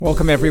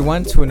Welcome,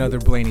 everyone, to another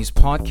Blaney's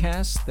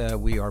podcast.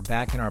 We are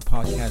back in our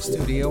podcast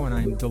studio, and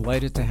I'm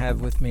delighted to have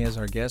with me as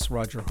our guest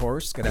Roger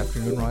Horst. Good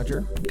afternoon,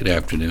 Roger. Good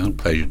afternoon.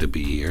 Pleasure to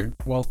be here.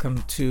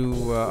 Welcome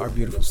to our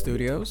beautiful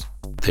studios.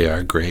 They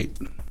are great.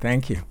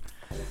 Thank you.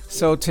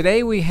 So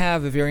today we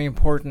have a very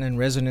important and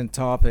resonant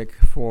topic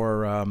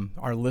for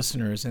our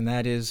listeners, and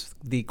that is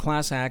the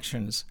class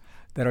actions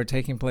that are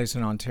taking place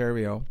in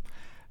Ontario.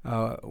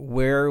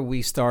 Where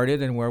we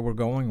started and where we're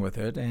going with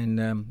it.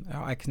 And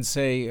I can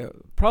say,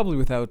 probably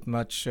without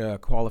much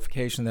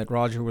qualification, that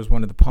Roger was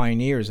one of the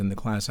pioneers in the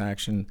class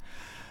action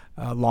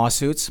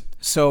lawsuits.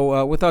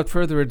 So without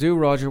further ado,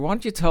 Roger, why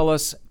don't you tell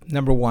us,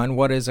 number one,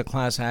 what is a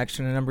class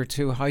action, and number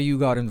two, how you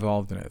got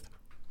involved in it?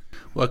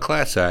 Well, a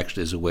class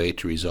action is a way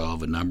to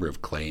resolve a number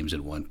of claims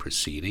in one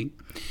proceeding.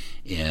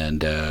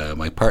 And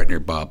my partner,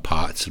 Bob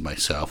Potts, and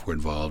myself were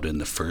involved in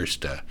the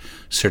first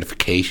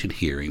certification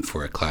hearing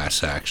for a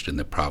class action in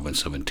the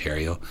province of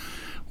Ontario,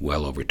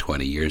 well over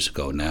 20 years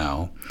ago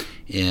now.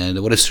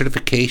 And what a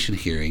certification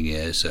hearing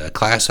is, a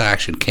class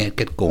action can't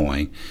get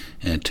going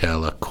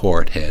until a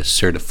court has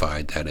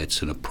certified that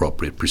it's an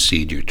appropriate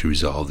procedure to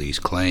resolve these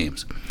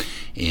claims.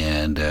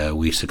 And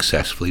we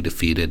successfully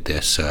defeated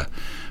this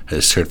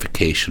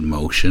certification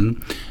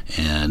motion,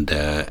 and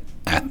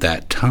at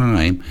that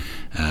time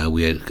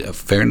we had a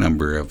fair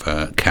number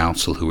of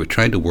counsel who were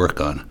trying to work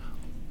on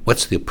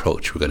what's the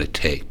approach we're going to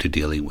take to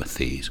dealing with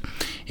these.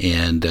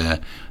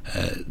 And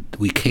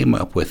we came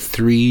up with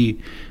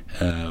three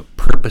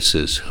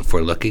purposes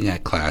for looking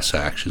at class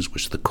actions,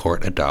 which the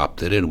court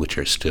adopted and which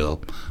are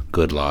still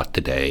good law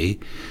today.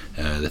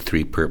 The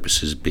three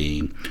purposes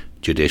being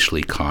judicial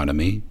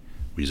economy,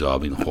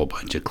 resolving a whole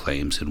bunch of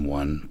claims in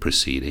one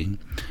proceeding,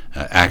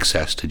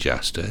 access to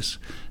justice.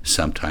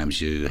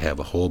 Sometimes you have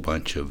a whole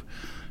bunch of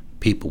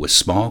people with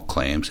small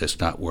claims that's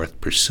not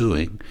worth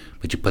pursuing,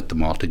 but you put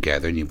them all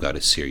together and you've got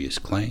a serious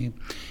claim.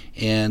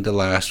 And the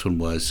last one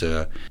was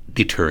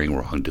deterring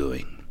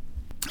wrongdoing.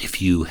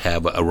 If you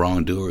have a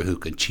wrongdoer who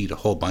can cheat a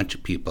whole bunch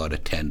of people out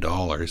of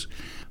 $10,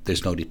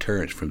 there's no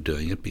deterrence from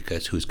doing it,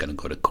 because who's going to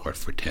go to court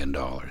for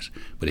 $10?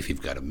 But if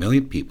you've got 1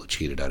 million people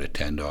cheated out of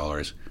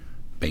 $10,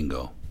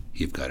 bingo,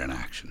 you've got an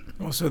action.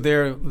 Well, so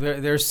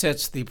there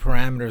sets the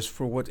parameters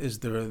for what is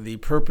the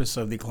purpose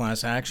of the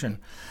class action.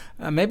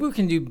 Maybe we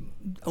can do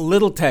a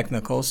little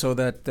technical so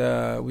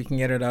that we can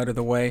get it out of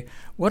the way.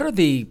 What are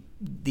the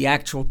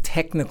actual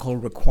technical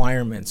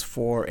requirements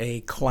for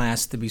a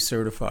class to be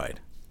certified?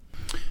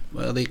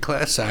 Well, the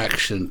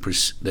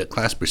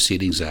Class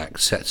Proceedings Act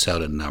sets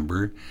out a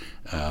number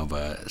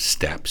of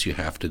steps you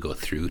have to go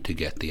through to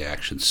get the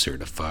action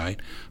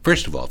certified.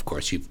 First of all, of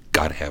course, you've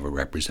got to have a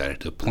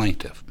representative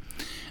plaintiff.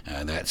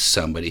 That's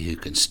somebody who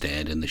can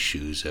stand in the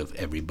shoes of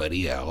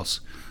everybody else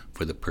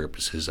for the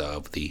purposes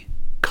of the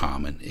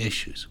common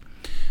issues.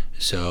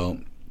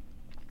 So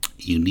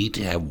you need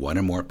to have one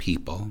or more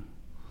people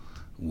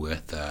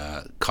with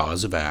a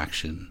cause of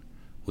action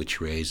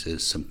which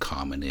raises some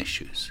common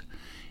issues.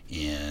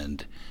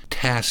 And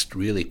test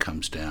really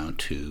comes down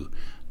to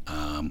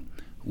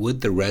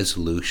would the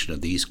resolution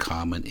of these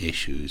common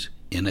issues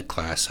in a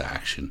class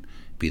action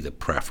be the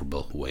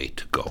preferable way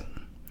to go?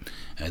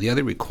 The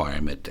other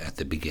requirement at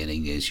the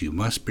beginning is you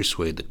must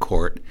persuade the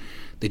court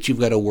that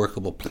you've got a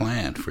workable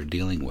plan for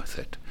dealing with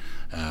it.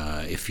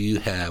 If you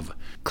have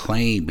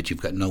claim but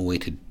you've got no way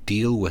to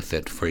deal with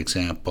it, for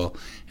example,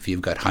 if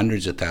you've got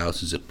hundreds of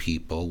thousands of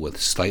people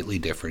with slightly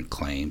different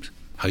claims,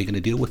 how are you going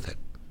to deal with it?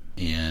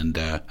 And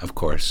of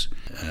course,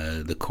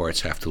 the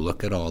courts have to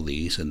look at all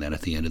these and then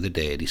at the end of the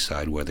day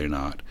decide whether or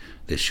not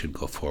this should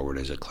go forward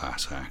as a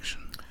class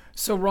action.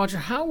 So, Roger,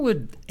 how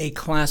would a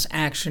class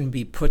action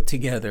be put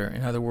together?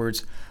 In other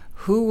words,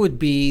 who would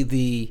be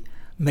the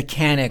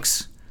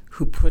mechanics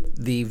who put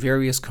the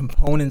various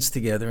components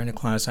together in a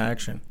class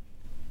action?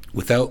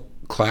 Without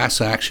class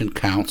action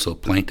counsel,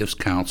 plaintiff's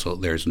counsel,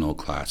 there's no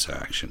class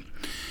action.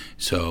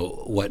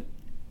 So what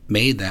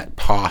made that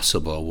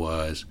possible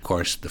was, of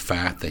course, the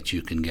fact that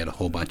you can get a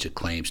whole bunch of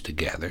claims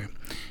together.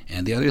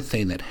 And the other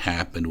thing that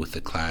happened with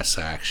the class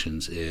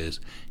actions is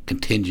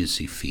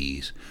contingency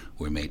fees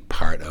were made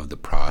part of the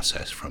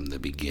process from the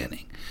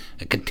beginning.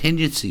 A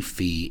contingency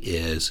fee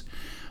is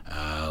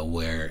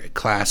where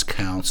class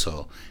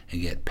counsel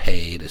get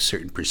paid a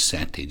certain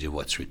percentage of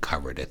what's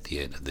recovered at the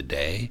end of the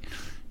day.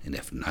 And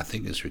if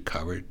nothing is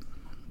recovered,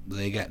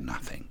 they get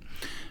nothing.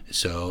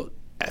 So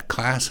a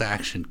class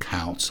action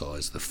counsel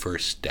is the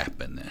first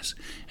step in this,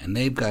 and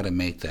they've got to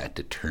make that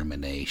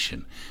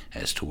determination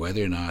as to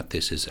whether or not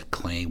this is a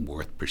claim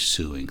worth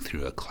pursuing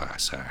through a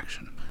class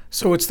action.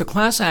 So it's the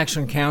class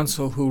action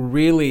counsel who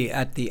really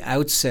at the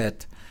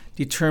outset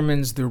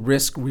determines the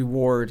risk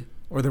reward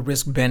or the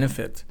risk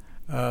benefit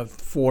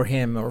for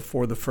him or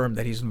for the firm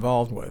that he's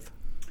involved with.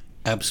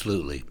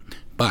 Absolutely.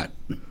 But,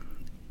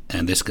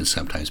 and this can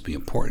sometimes be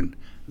important,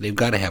 they've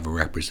got to have a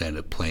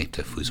representative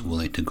plaintiff who's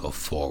willing to go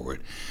forward.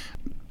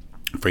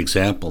 For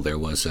example, there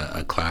was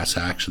a class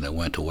action that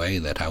went away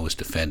that I was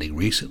defending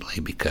recently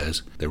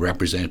because the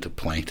representative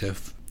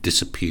plaintiff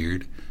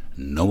disappeared.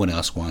 No one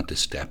else wanted to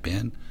step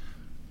in.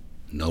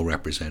 No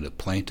representative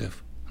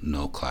plaintiff,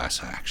 no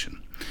class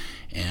action.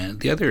 And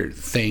the other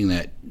thing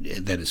that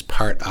is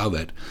part of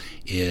it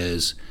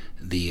is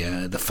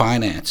the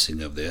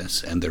financing of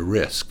this and the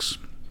risks.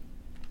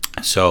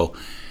 So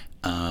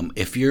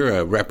if you're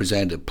a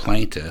representative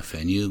plaintiff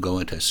and you go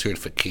into a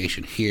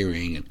certification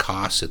hearing and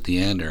costs at the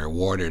end are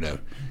awarded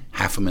of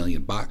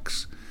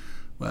 $500,000,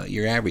 well,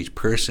 your average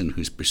person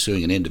who's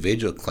pursuing an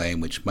individual claim,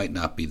 which might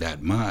not be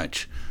that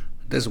much,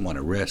 doesn't want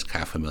to risk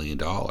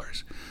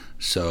 $500,000.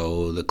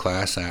 So the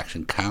class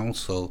action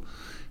counsel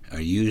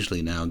are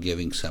usually now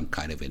giving some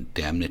kind of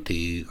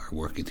indemnity or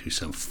working through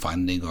some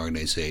funding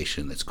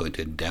organization that's going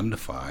to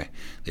indemnify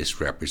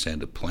this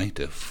representative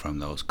plaintiff from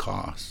those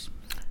costs.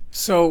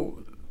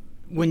 So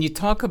when you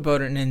talk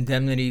about an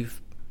indemnity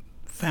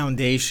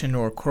foundation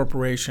or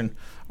corporation,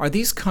 are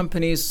these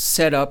companies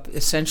set up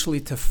essentially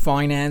to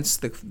finance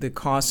the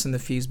costs and the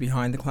fees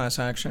behind the class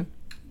action?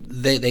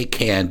 They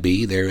can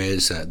be. There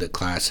is the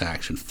class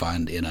action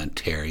fund in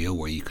Ontario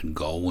where you can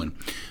go and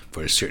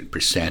for a certain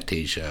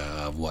percentage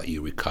of what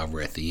you recover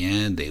at the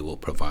end, they will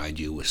provide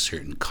you with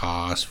certain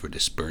costs for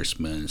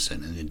disbursements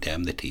and an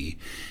indemnity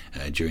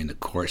during the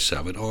course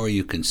of it, or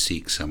you can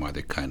seek some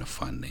other kind of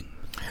funding.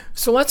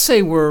 So let's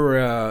say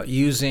we're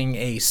using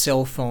a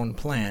cell phone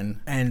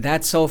plan, and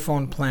that cell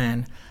phone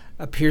plan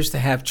appears to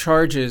have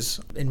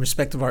charges in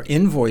respect of our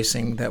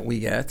invoicing that we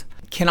get.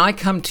 Can I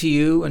come to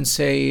you and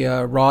say,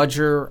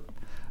 Roger,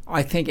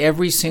 I think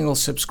every single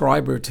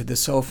subscriber to the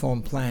cell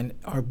phone plan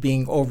are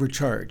being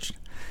overcharged?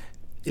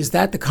 Is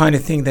that the kind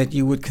of thing that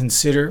you would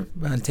consider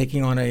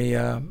taking on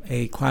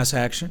a class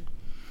action?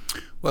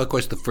 Well, of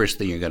course, the first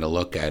thing you're going to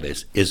look at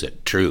is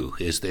it true?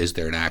 Is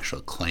there an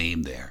actual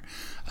claim there?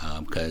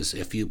 Because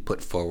if you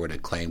put forward a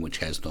claim which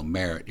has no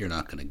merit, you're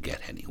not going to get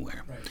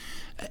anywhere. Right.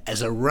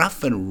 As a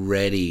rough and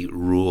ready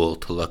rule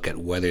to look at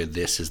whether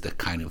this is the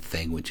kind of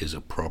thing which is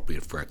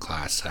appropriate for a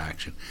class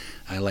action,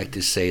 I like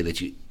to say that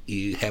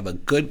you have a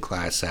good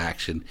class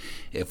action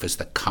if it's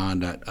the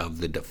conduct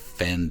of the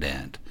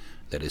defendant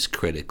that is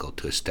critical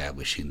to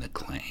establishing the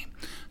claim.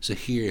 So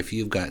here, if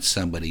you've got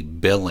somebody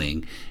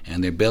billing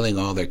and they're billing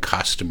all their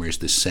customers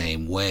the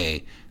same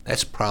way,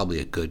 that's probably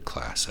a good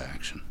class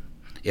action,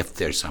 if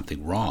there's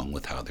something wrong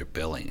with how they're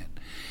billing it.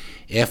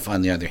 If,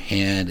 on the other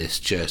hand, it's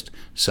just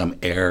some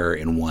error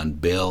in one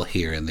bill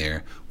here and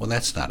there, well,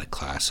 that's not a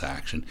class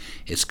action.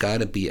 It's got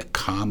to be a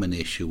common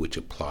issue which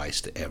applies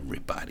to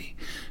everybody.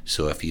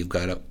 So if you've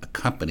got a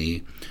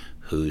company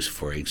who's,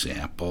 for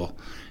example,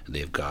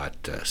 they've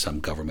got some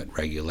government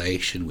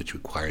regulation which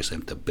requires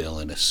them to bill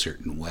in a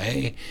certain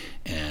way,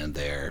 and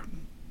they're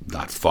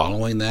not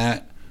following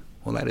that,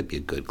 well, that'd be a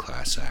good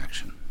class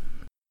action.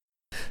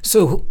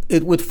 So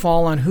it would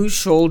fall on whose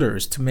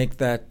shoulders to make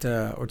that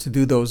or to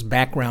do those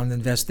background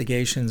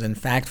investigations and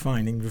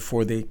fact-finding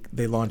before they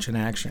launch an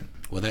action?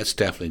 Well, that's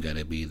definitely going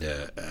to be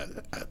the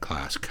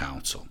class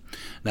counsel.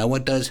 Now,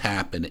 what does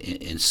happen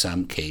in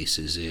some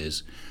cases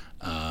is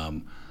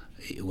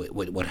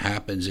what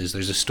happens is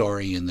there's a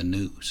story in the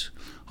news,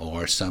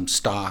 or some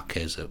stock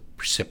has a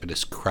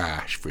precipitous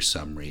crash for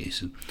some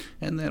reason,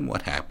 and then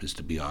what happens,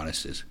 to be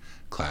honest, is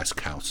class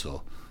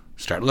counsel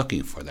start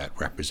looking for that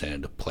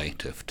representative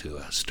plaintiff to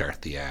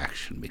start the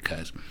action,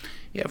 because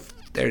if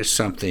there's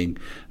something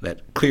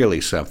that clearly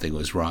something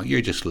was wrong,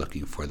 you're just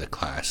looking for the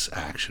class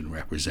action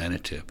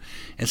representative.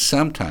 And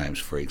sometimes,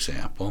 for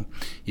example,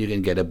 you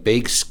can get a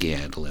big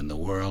scandal in the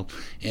world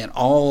and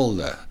all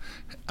the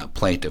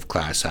plaintiff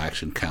class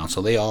action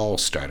counsel, they all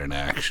start an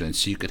action.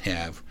 So you could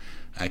have,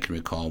 I can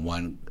recall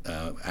one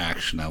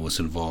action I was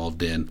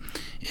involved in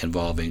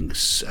involving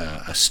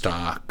a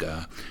stock.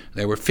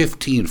 There were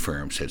 15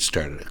 firms that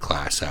started a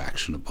class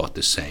action about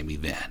the same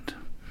event.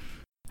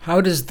 How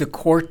does the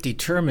court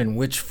determine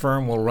which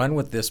firm will run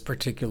with this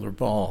particular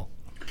ball?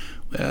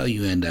 Well,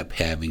 you end up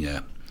having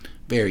a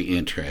very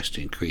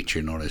interesting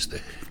creature known as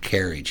the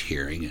carriage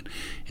hearing,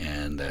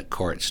 and the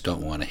courts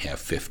don't want to have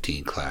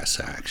 15 class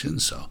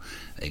actions, so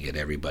they get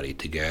everybody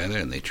together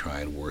and they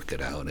try and work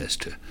it out as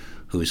to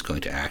who's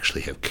going to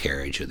actually have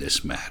carriage of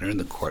this matter, and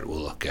the court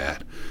will look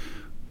at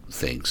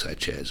things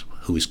such as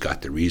who's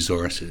got the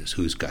resources,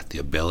 who's got the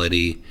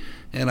ability,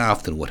 and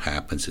often what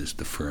happens is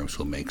the firms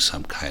will make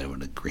some kind of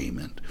an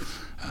agreement.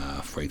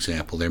 For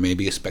example, there may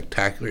be a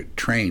spectacular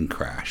train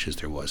crash, as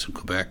there was in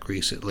Quebec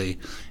recently,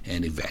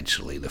 and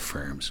eventually the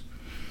firms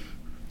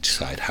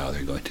decide how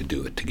they're going to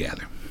do it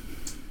together.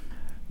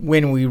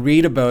 When we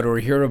read about or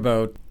hear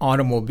about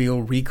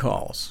automobile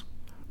recalls,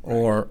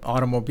 or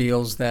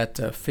automobiles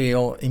that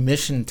fail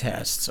emission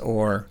tests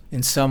or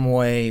in some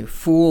way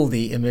fool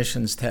the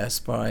emissions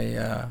test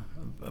by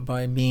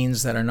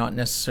means that are not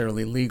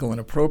necessarily legal and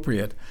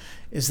appropriate,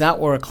 is that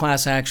where a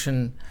class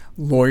action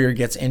lawyer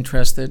gets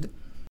interested?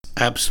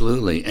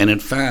 Absolutely. And in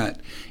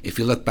fact, if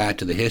you look back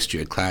to the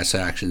history of class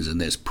actions in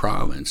this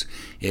province,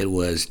 it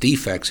was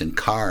defects in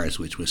cars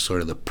which was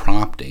sort of the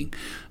prompting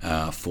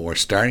for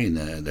starting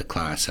the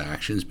class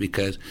actions,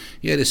 because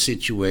you had a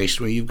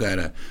situation where you've got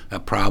a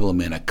problem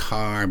in a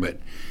car, but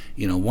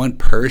one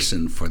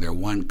person for their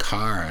one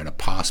car at a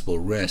possible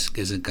risk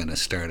isn't going to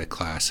start a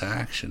class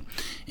action.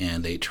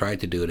 And they tried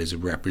to do it as a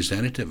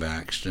representative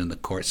action, and the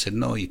court said,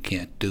 no, you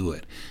can't do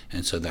it.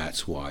 And so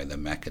that's why the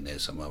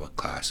mechanism of a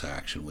class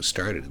action was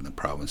started in the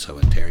province of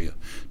Ontario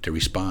to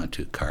respond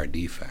to car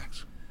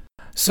defects.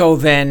 So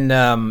then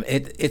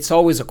it's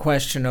always a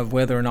question of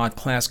whether or not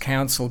class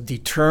counsel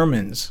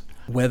determines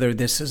whether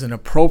this is an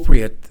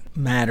appropriate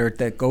matter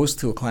that goes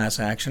to a class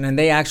action, and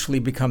they actually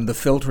become the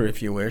filter,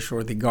 if you wish,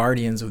 or the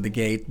guardians of the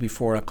gate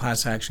before a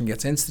class action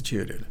gets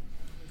instituted.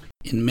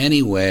 In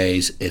many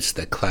ways, it's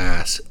the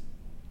class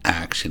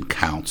action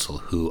counsel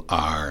who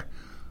are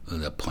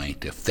the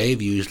plaintiff.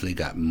 They've usually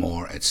got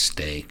more at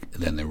stake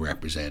than the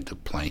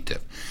representative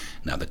plaintiff.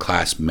 Now, the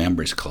class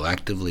members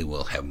collectively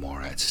will have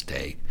more at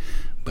stake,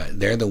 but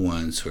they're the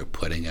ones who are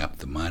putting up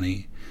the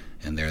money,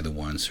 and they're the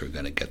ones who are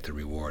going to get the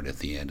reward at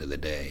the end of the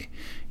day.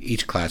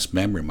 Each class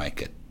member might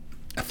get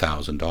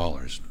 $1,000,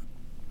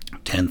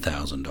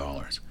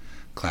 $10,000.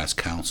 Class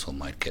counsel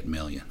might get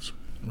millions.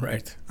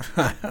 Right.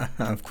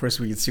 Of course,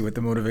 we can see what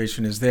the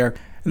motivation is there.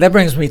 And that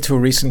brings me to a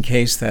recent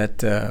case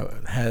that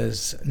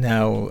has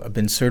now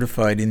been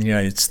certified in the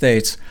United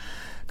States.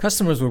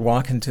 Customers would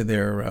walk into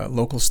their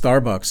local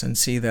Starbucks and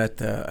see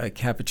that a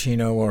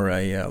cappuccino or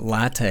a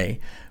latte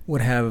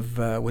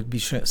would be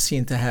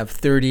seen to have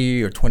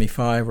 30 or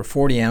 25 or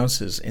 40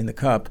 ounces in the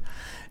cup.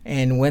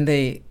 And when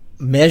they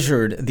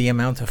measured the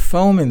amount of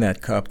foam in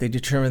that cup, they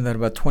determined that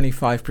about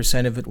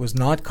 25% of it was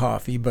not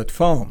coffee but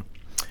foam.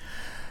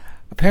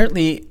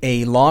 Apparently,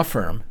 a law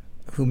firm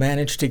who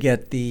managed to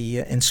get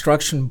the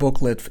instruction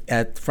booklet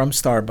from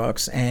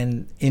Starbucks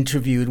and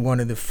interviewed one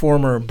of the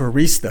former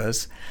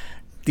baristas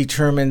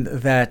determined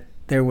that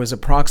there was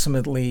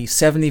approximately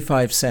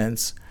 75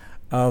 cents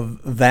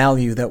of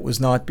value that was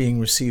not being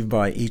received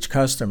by each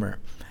customer.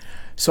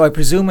 So I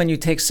presume when you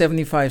take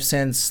 75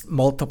 cents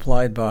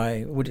multiplied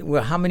by,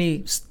 how many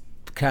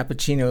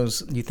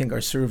cappuccinos do you think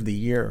are served a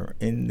year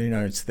in the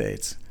United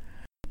States?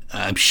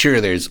 I'm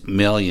sure there's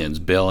millions,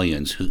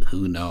 billions,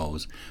 who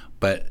knows.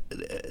 But,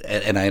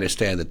 and I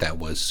understand that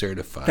was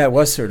certified. That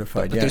was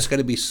certified, but yeah. There's going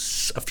to be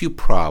a few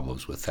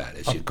problems with that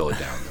as you go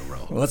down the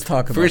road. Well, let's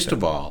talk about First that.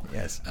 of all,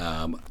 yes.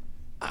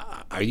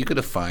 Are you going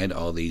to find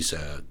all these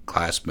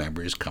class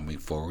members coming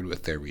forward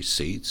with their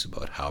receipts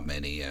about how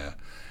many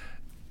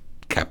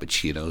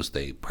cappuccinos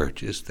they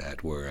purchased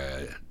that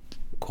were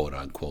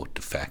quote-unquote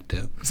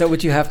defective? Is that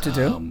what you have to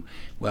do?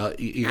 Well,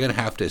 you're going to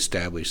have to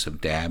establish some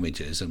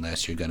damages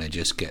unless you're going to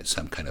just get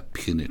some kind of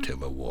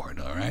punitive award,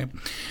 all right?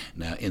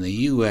 Now, in the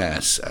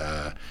U.S.,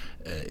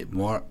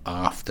 more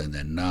often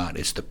than not,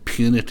 it's the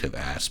punitive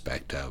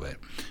aspect of it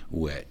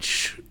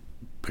which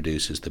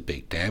produces the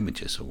big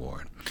damages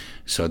award.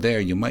 So there,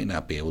 you might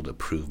not be able to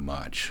prove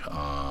much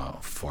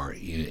for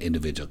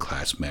individual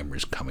class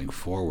members coming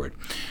forward,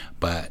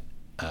 but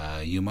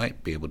you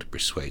might be able to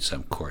persuade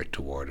some court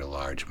to award a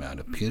large amount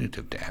of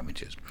punitive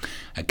damages.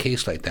 A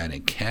case like that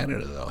in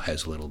Canada, though,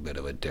 has a little bit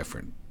of a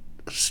different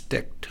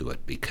stick to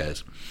it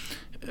because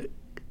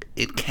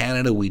in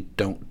Canada we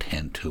don't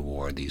tend to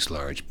award these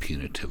large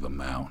punitive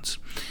amounts.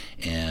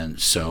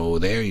 And so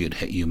there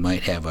you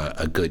might have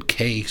a good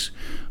case,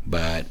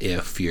 but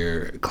if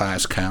your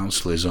class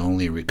counsel is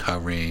only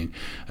recovering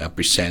a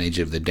percentage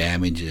of the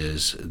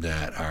damages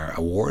that are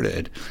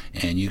awarded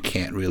and you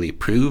can't really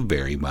prove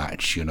very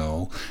much,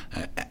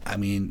 I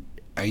mean,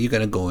 are you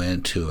going to go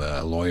into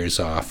a lawyer's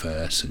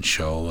office and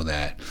show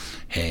that,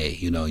 hey,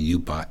 you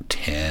bought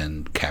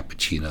 10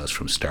 cappuccinos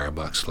from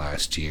Starbucks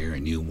last year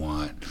and you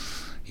want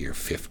your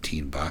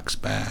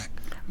 $15 back?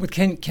 But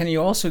can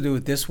you also do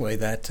it this way,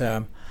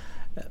 that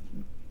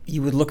you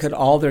would look at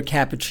all their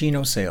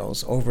cappuccino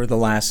sales over the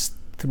last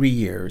 3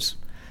 years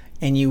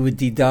and you would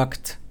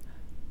deduct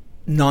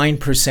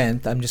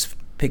 9%, I'm just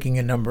picking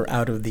a number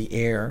out of the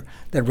air,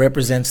 that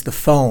represents the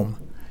foam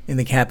in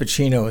the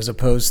cappuccino as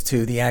opposed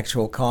to the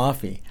actual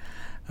coffee.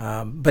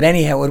 But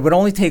anyhow, it would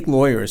only take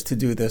lawyers to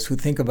do this who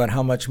think about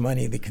how much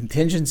money the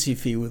contingency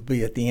fee would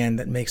be at the end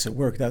that makes it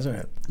work, doesn't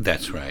it?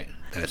 That's right.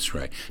 That's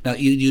right. Now,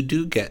 you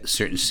do get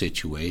certain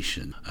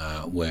situations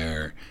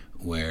where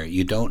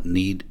you don't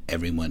need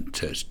everyone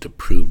to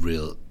prove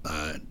real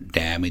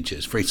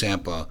damages. For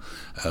example,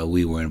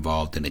 we were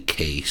involved in a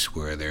case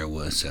where there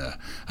was a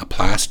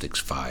plastics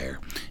fire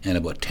and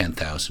about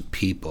 10,000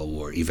 people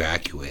were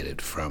evacuated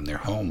from their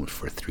homes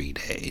for 3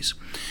 days.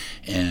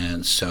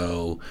 And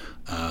so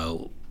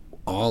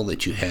all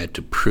that you had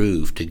to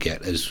prove to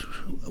get is,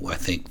 I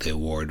think the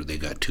award, they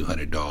got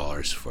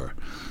 $200 for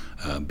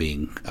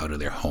being out of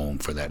their home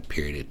for that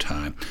period of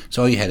time.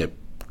 So all you had to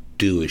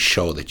do is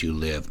show that you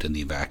lived in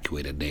the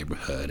evacuated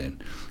neighborhood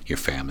and your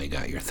family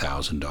got your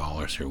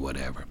 $1,000 or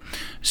whatever.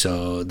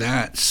 So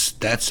that's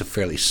a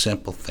fairly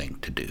simple thing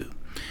to do.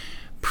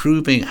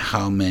 Proving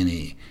how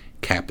many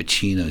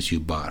cappuccinos you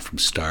bought from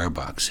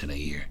Starbucks in a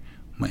year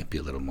might be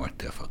a little more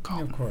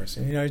difficult. Of course.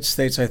 In the United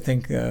States, I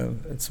think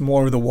it's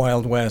more of the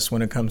Wild West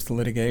when it comes to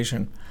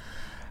litigation.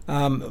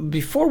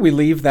 Before we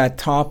leave that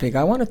topic,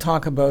 I want to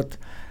talk about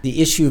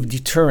the issue of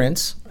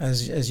deterrence,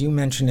 as you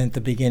mentioned at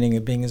the beginning,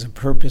 of being as a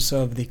purpose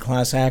of the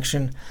class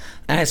action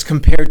as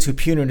compared to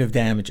punitive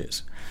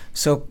damages.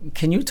 So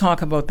can you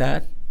talk about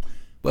that?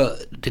 Well,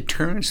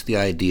 deterrence, the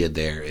idea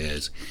there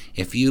is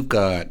if you've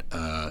got,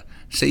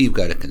 say you've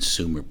got a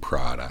consumer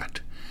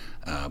product,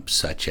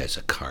 such as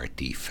a car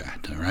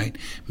defect, all right?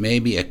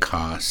 Maybe it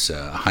costs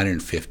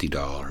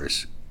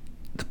 $150,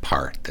 the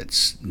part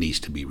that needs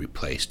to be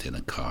replaced in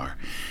a car.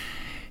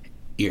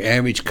 Your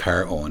average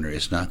car owner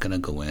is not going to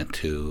go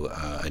into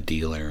a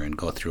dealer and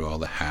go through all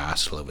the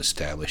hassle of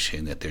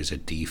establishing that there's a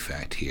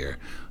defect here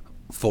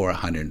for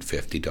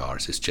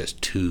 $150. It's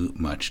just too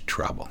much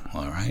trouble,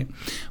 all right?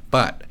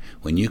 But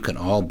when you can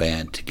all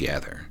band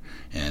together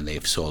and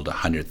they've sold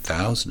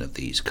 100,000 of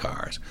these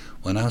cars,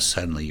 well, now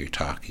suddenly you're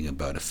talking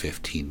about a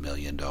 $15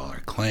 million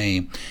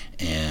claim,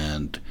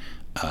 and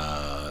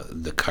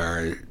the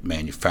car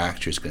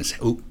manufacturer is going to say,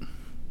 "Ooh,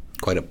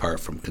 quite apart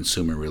from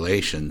consumer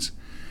relations,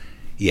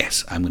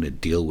 yes, I'm going to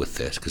deal with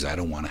this because I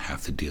don't want to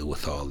have to deal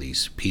with all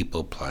these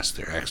people plus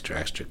their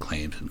extra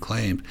claims and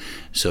claims."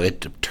 So it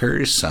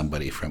deters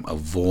somebody from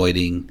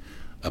avoiding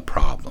a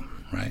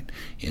problem, right?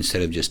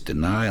 Instead of just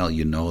denial,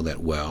 you know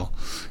that, well,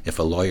 if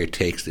a lawyer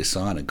takes this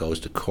on and goes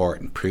to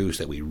court and proves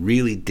that we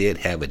really did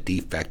have a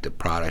defective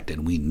product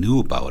and we knew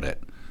about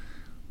it,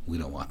 we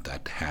don't want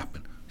that to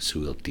happen, so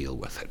we'll deal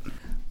with it.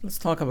 Let's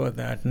talk about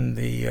that and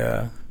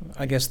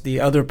I guess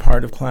the other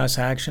part of class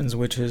actions,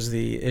 which is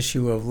the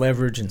issue of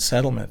leverage and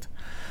settlement.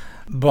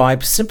 By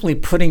simply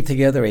putting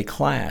together a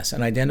class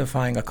and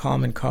identifying a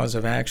common cause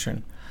of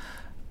action,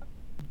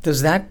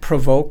 does that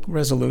provoke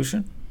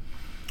resolution?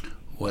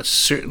 Well,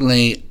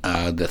 certainly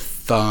the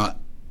thought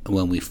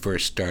when we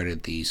first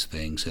started these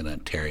things in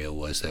Ontario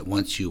was that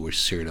once you were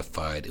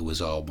certified, it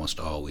was almost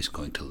always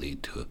going to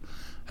lead to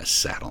a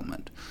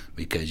settlement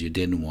because you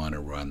didn't want to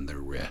run the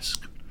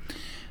risk.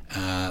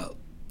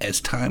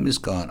 As time has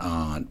gone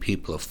on,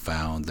 people have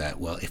found that,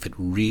 well, if it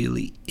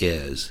really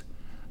is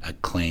a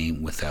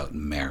claim without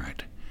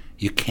merit,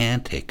 you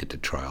can take it to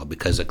trial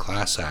because a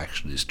class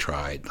action is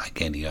tried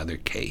like any other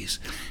case.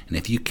 And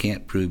if you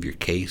can't prove your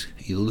case,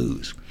 you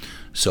lose.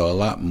 So a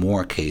lot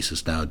more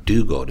cases now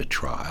do go to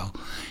trial,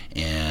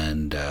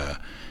 and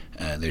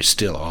there's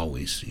still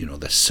always,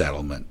 the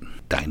settlement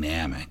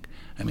dynamic.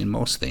 I mean,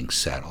 most things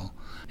settle.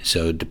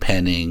 So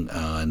depending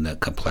on the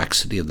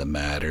complexity of the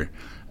matter,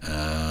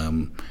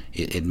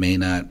 it may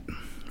not.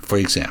 For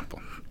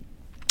example,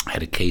 I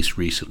had a case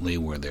recently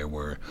where there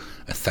were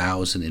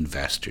 1,000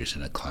 investors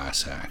in a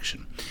class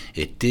action.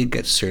 It did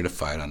get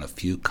certified on a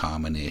few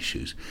common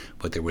issues,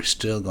 but there were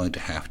still going to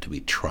have to be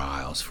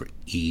trials for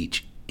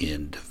each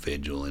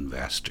individual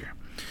investor.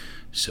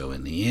 So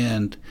in the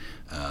end,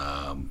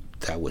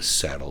 that was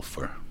settled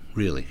for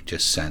really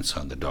just cents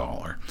on the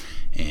dollar.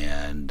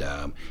 And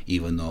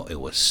even though it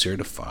was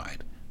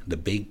certified, the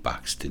big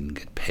bucks didn't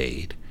get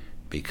paid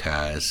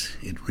because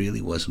it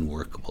really wasn't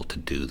workable to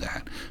do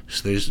that.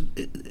 So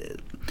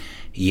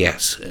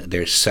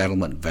there's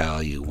settlement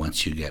value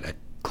once you get a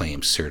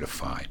claim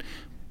certified,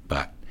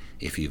 but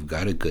if you've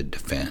got a good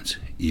defense,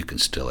 you can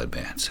still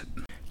advance it.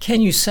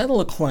 Can you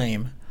settle a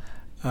claim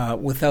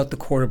without the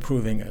court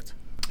approving it?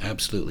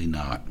 Absolutely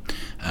not.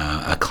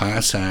 A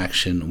class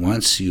action,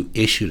 once you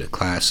issued a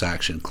class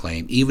action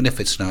claim, even if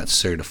it's not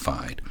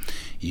certified,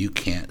 you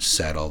can't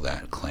settle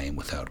that claim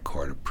without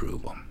court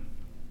approval.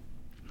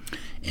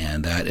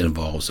 And that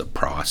involves a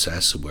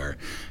process where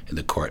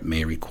the court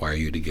may require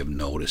you to give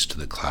notice to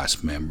the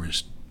class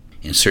members.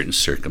 In certain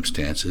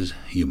circumstances,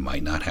 you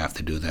might not have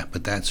to do that,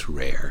 but that's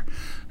rare.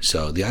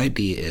 So the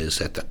idea is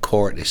that the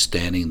court is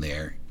standing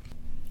there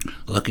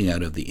looking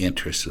out of the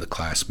interests of the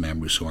class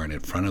members who aren't in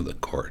front of the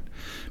court.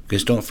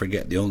 Because don't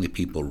forget, the only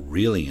people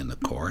really in the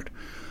court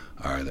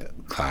are the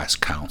class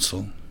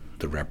counsel,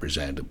 the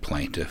representative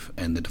plaintiff,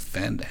 and the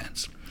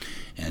defendants.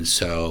 And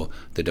so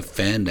the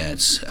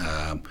defendants,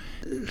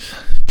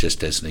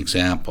 just as an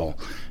example,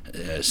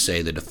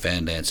 say the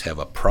defendants have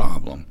a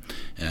problem,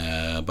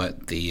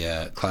 but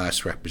the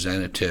class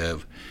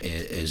representative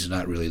is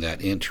not really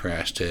that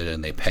interested,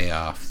 and they pay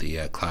off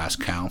the class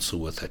counsel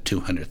with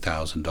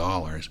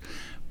 $200,000.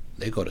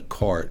 They go to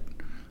court,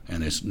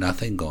 and there's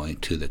nothing going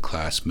to the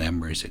class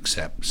members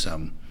except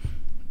some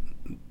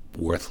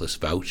worthless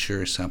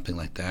voucher or something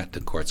like that.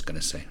 The court's going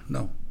to say,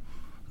 no,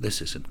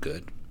 this isn't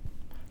good.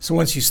 So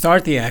once you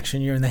start the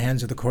action, you're in the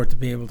hands of the court to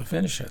be able to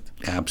finish it.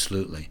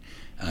 Absolutely.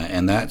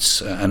 And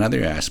that's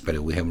another aspect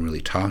that we haven't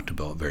really talked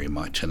about very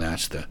much, and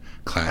that's the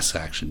class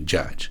action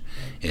judge.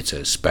 It's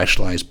a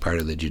specialized part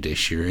of the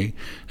judiciary.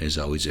 There's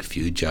always a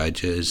few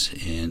judges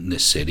in the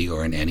city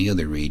or in any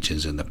other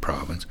regions in the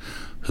province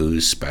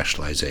whose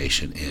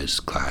specialization is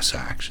class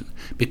action,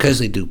 because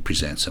they do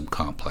present some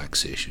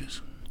complex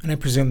issues. And I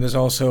presume there's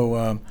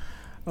also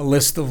a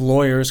list of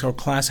lawyers or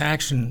class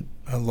action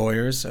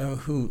lawyers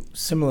who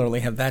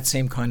similarly have that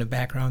same kind of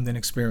background and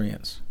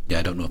experience. Yeah,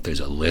 I don't know if there's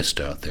a list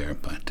out there,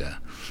 but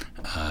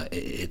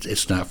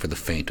it's not for the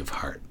faint of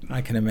heart.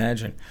 I can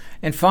imagine.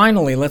 And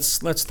finally, let's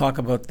talk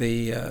about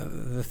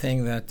the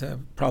thing that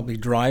probably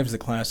drives the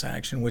class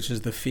action, which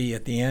is the fee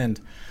at the end.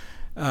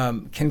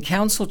 Can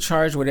counsel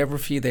charge whatever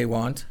fee they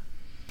want?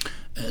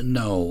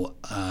 No.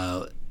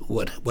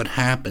 What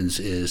happens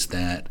is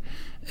that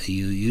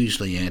you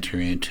usually enter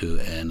into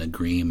an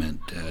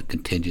agreement, a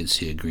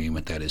contingency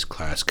agreement, that is,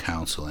 class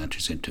counsel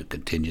enters into a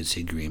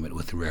contingency agreement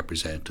with the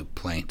representative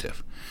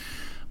plaintiff.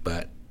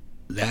 But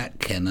that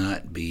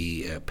cannot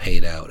be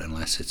paid out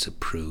unless it's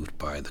approved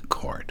by the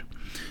court.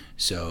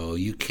 So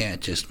you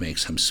can't just make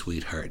some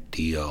sweetheart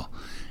deal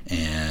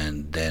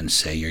and then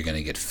say you're going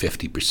to get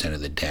 50% of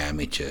the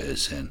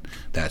damages, and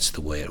that's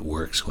the way it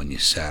works when you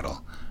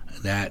settle.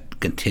 That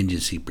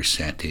contingency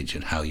percentage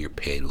and how you're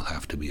paid will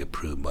have to be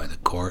approved by the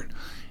court.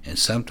 And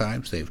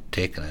sometimes they've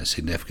taken a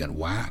significant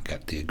whack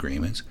at the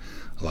agreements.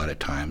 A lot of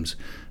times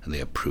they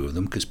approve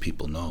them because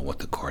people know what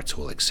the courts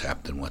will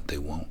accept and what they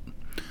won't.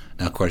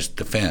 Now, of course,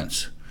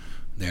 defense,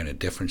 they're in a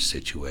different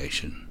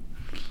situation.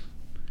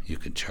 You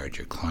can charge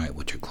your client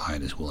what your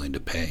client is willing to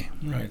pay.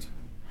 Right.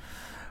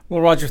 Well,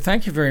 Roger,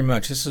 thank you very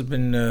much. This has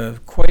been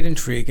quite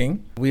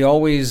intriguing. We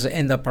always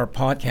end up our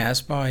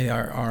podcast by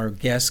our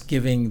guests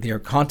giving their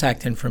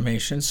contact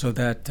information so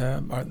that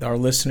our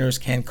listeners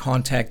can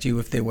contact you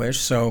if they wish.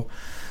 So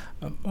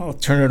I'll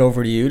turn it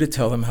over to you to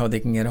tell them how they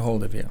can get a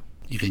hold of you.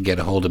 You can get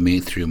a hold of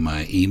me through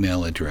my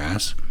email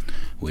address,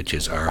 which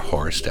is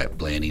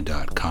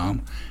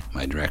rhorst@blaney.com.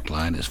 My direct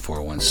line is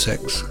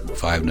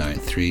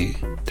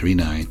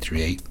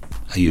 416-593-3938.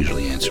 I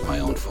usually answer my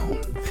own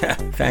phone.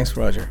 Thanks,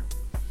 Roger.